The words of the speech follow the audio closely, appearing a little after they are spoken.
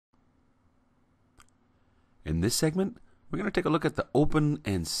In this segment, we're going to take a look at the open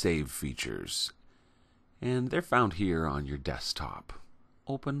and save features. And they're found here on your desktop.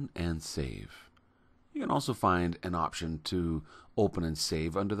 Open and save. You can also find an option to open and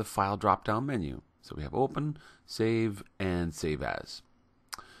save under the File drop-down menu. So we have Open, Save, and Save As.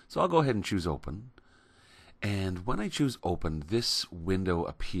 So I'll go ahead and choose Open. And when I choose Open, this window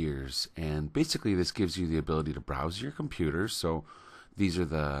appears. And basically this gives you the ability to browse your computer. So these are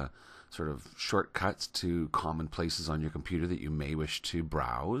the sort of shortcuts to common places on your computer that you may wish to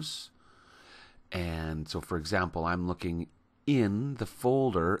browse. And so, for example, I'm looking in the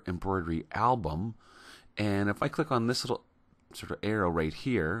folder Embroidery Album, and if I click on this little sort of arrow right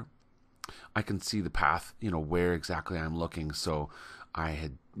here, I can see the path, where exactly I'm looking. So I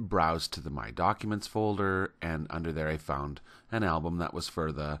had browsed to My Documents folder, and under there I found an album that was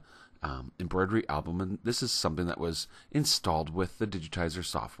for the Embroidery Album, and this is something that was installed with the Digitizer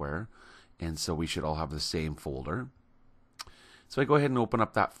software, and so we should all have the same folder. So I go ahead and open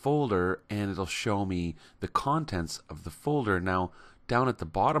up that folder, and it'll show me the contents of the folder. Now, down at the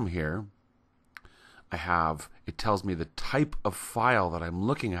bottom here, it tells me the type of file that I'm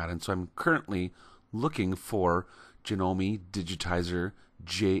looking at, and so I'm currently looking for Janome Digitizer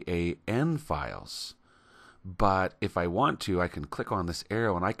JAN files. But if I want to, I can click on this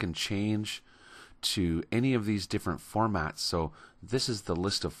arrow and I can change to any of these different formats. So this is the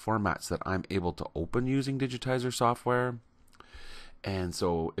list of formats that I'm able to open using Digitizer software. And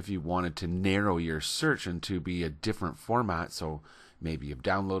so if you wanted to narrow your search into be a different format, so maybe you've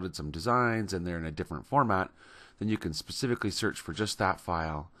downloaded some designs and they're in a different format, then you can specifically search for just that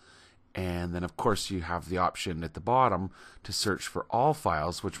file. And then of course you have the option at the bottom to search for all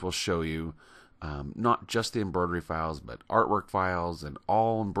files, which will show you not just the embroidery files, but artwork files and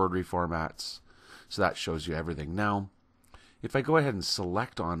all embroidery formats. So that shows you everything. Now, if I go ahead and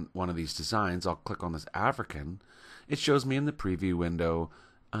select on one of these designs, I'll click on this African. It shows me in the preview window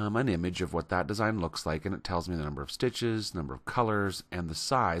an image of what that design looks like, and it tells me the number of stitches, number of colors, and the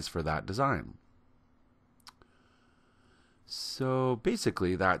size for that design. So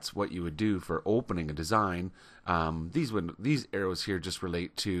basically that's what you would do for opening a design. These arrows here just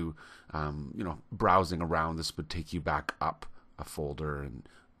relate to browsing around. This would take you back up a folder, and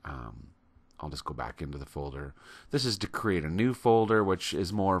I'll just go back into the folder. This is to create a new folder, which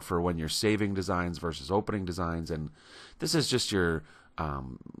is more for when you're saving designs versus opening designs, and this is just your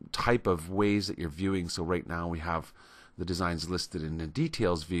type of ways that you're viewing. So right now we have the designs listed in the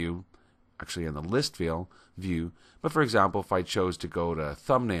details view, actually in the list view. But for example, if I chose to go to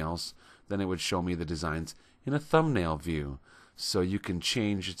thumbnails, then it would show me the designs in a thumbnail view. So you can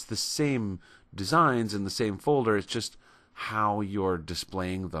change, it's the same designs in the same folder, it's just how you're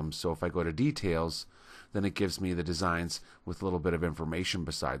displaying them. So if I go to details, then it gives me the designs with a little bit of information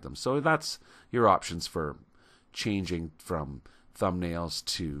beside them. So that's your options for changing from thumbnails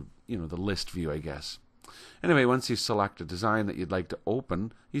to the list view, I guess. Anyway, once you select a design that you'd like to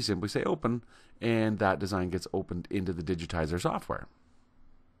open, you simply say open, and that design gets opened into the Digitizer software.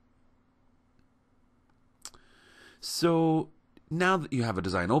 So now that you have a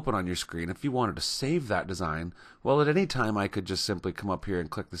design open on your screen, if you wanted to save that design, well, at any time I could just simply come up here and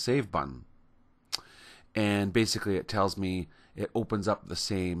click the save button. And basically it tells me, it opens up the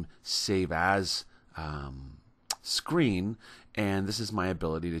same save as screen, and this is my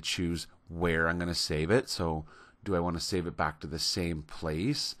ability to choose where I'm going to save it. So do I want to save it back to the same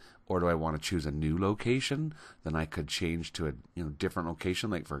place, or do I want to choose a new location? Then I could change to a different location,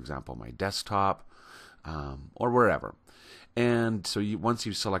 like for example my desktop, or wherever. And so once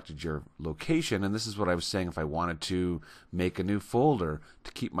you've selected your location, and this is what I was saying, if I wanted to make a new folder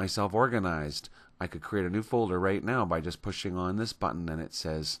to keep myself organized, I could create a new folder right now by just pushing on this button, and it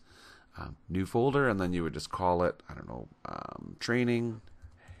says new folder, and then you would just call it, I don't know, training.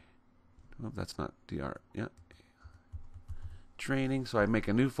 Oh, that's not DR. Yeah. Training. So I make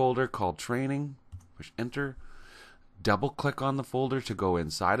a new folder called training, push enter, double click on the folder to go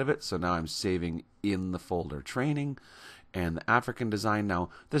inside of it. So now I'm saving in the folder training and the African design. Now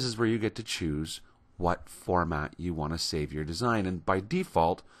this is where you get to choose what format you want to save your design. And by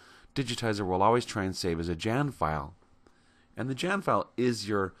default, Digitizer will always try and save as a JAN file. And the JAN file is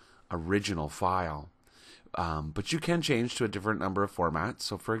your original file. But you can change to a different number of formats.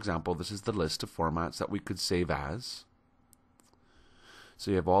 So for example, this is the list of formats that we could save as. So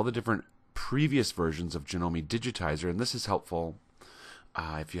you have all the different previous versions of Janome Digitizer, and this is helpful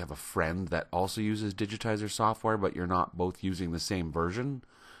if you have a friend that also uses Digitizer software, but you're not both using the same version.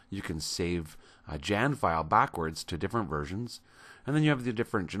 You can save a JAN file backwards to different versions. And then you have the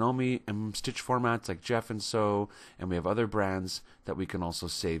different Janome and stitch formats like Jeff and So, and we have other brands that we can also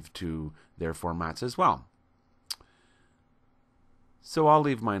save to their formats as well. So I'll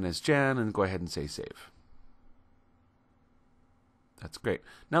leave mine as Jan and go ahead and say save. That's great.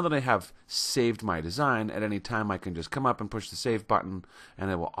 Now that I have saved my design, at any time I can just come up and push the save button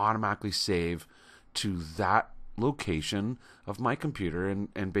and it will automatically save to that location of my computer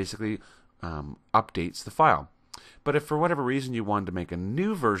and basically updates the file. But if for whatever reason you wanted to make a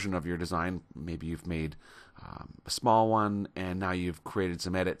new version of your design, maybe you've made a small one and now you've created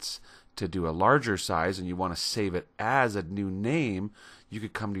some edits to do a larger size and you want to save it as a new name, you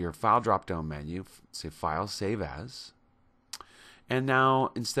could come to your file drop-down menu, say File, Save As. And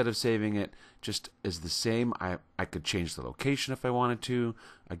now, instead of saving it just as the same, I could change the location if I wanted to.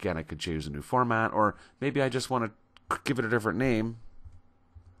 Again, I could choose a new format, or maybe I just want to give it a different name,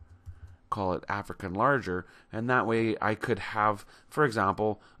 call it African Larger, and that way I could have, for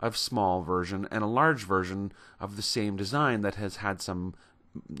example, a small version and a large version of the same design that has had some,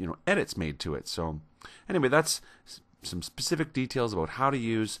 edits made to it. So anyway, that's some specific details about how to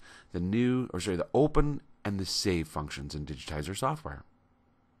use the open and the save functions in Digitizer software.